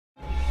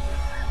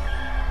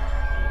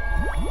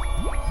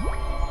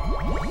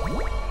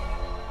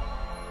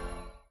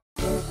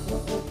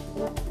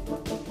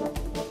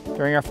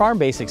During our Farm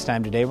Basics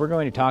time today, we're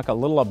going to talk a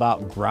little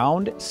about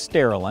ground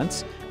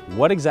sterilants,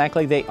 what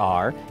exactly they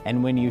are,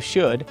 and when you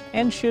should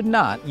and should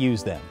not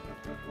use them.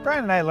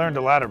 Brian and I learned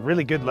a lot of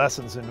really good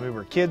lessons when we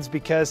were kids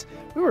because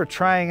we were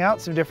trying out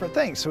some different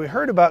things. So we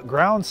heard about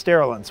ground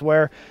sterilants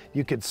where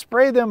you could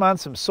spray them on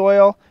some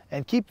soil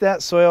and keep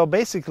that soil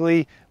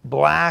basically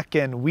black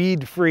and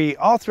weed-free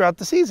all throughout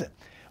the season.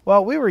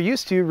 Well, we were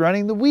used to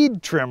running the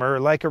weed trimmer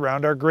like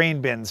around our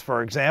grain bins,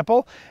 for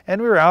example,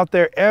 and we were out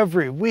there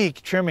every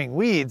week trimming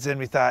weeds, and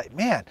we thought,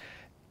 man,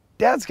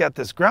 Dad's got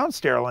this ground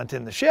sterilant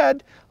in the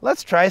shed,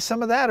 let's try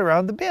some of that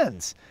around the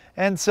bins.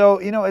 And so,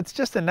 you know, it's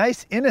just a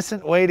nice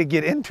innocent way to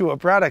get into a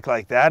product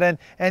like that. And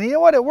you know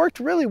what, it worked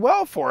really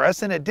well for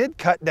us, and it did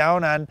cut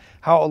down on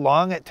how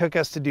long it took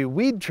us to do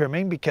weed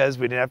trimming because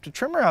we didn't have to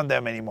trim around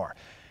them anymore.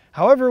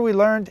 However, we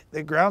learned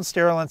that ground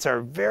sterilants are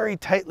very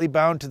tightly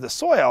bound to the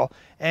soil,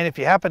 and if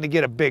you happen to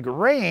get a big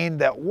rain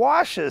that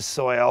washes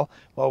soil,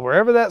 well,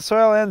 wherever that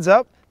soil ends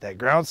up, that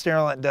ground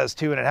sterilant does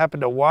too, and it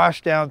happened to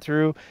wash down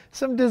through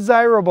some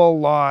desirable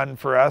lawn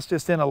for us,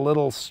 just in a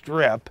little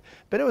strip.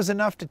 But it was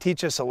enough to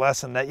teach us a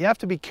lesson that you have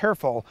to be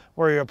careful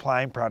where you're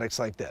applying products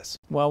like this.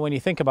 Well, when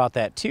you think about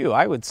that too,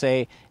 I would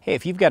say, hey,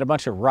 if you've got a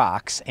bunch of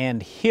rocks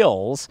and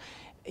hills,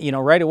 you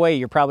know, right away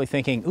you're probably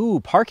thinking, ooh,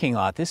 parking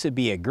lot, this would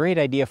be a great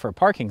idea for a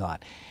parking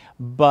lot.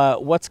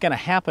 But what's going to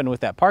happen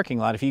with that parking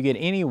lot if you get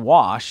any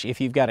wash,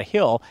 if you've got a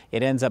hill,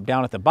 it ends up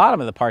down at the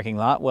bottom of the parking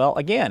lot? Well,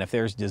 again, if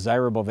there's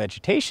desirable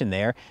vegetation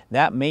there,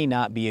 that may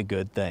not be a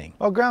good thing.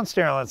 Well, ground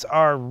sterilants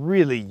are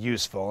really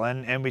useful,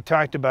 and we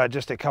talked about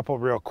just a couple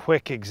real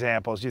quick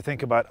examples. You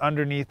think about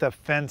underneath a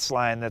fence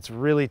line that's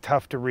really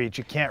tough to reach.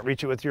 You can't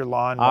reach it with your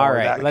lawnmower. All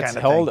right, let's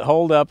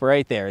hold up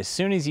right there. As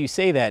soon as you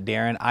say that,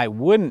 Darren, I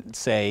wouldn't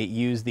say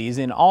use these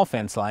in all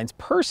fence lines.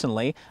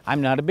 Personally,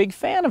 I'm not a big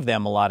fan of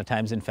them a lot of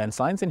times in fence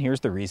lines, and here's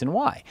the reason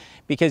why.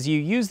 Because you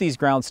use these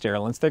ground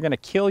sterilants, they're going to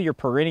kill your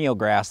perennial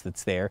grass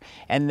that's there,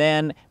 and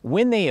then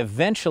when they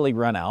eventually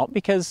run out,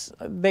 because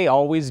they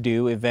always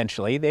do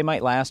eventually, they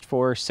might last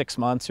for 6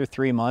 months or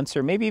 3 months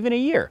or maybe even a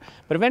year,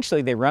 but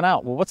eventually they run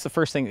out. Well, what's the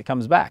first thing that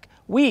comes back?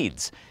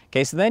 Weeds.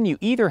 Okay, so then you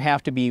either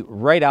have to be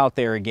right out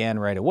there again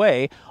right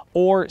away,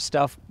 or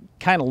stuff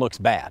kind of looks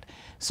bad.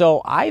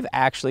 So I've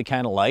actually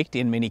kind of liked,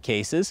 in many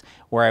cases,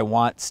 where I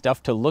want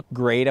stuff to look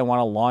great, I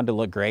want a lawn to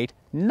look great,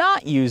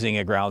 not using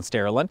a ground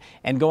sterilant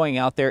and going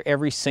out there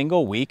every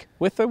single week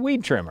with a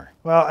weed trimmer.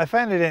 Well, I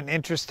find it an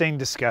interesting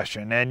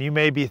discussion, and you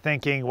may be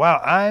thinking,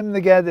 wow, I'm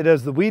the guy that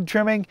does the weed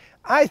trimming.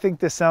 I think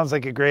this sounds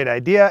like a great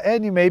idea.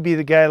 And you may be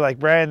the guy like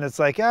Brian that's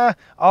like,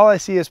 all I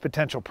see is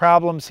potential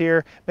problems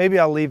here. Maybe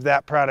I'll leave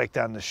that product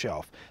on the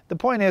shelf. The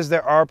point is,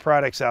 there are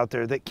products out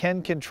there that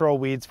can control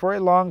weeds for a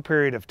long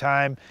period of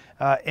time,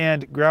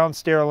 and ground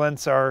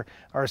sterilants are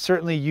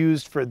certainly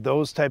used for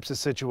those types of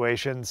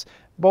situations,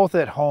 both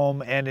at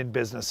home and in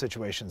business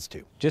situations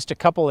too. Just a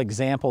couple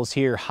examples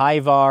here.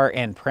 Hyvar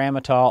and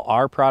Pramitol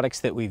are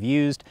products that we've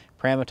used.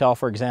 Pramitol,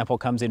 for example,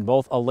 comes in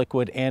both a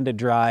liquid and a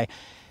dry.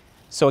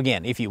 So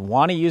again, if you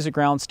want to use a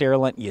ground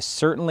sterilant, you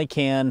certainly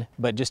can,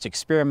 but just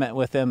experiment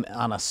with them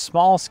on a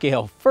small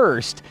scale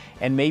first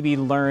and maybe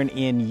learn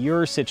in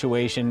your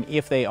situation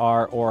if they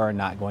are or are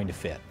not going to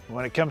fit.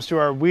 When it comes to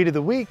our Weed of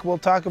the Week, we'll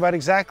talk about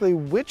exactly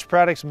which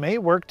products may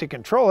work to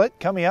control it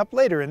coming up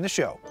later in the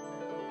show.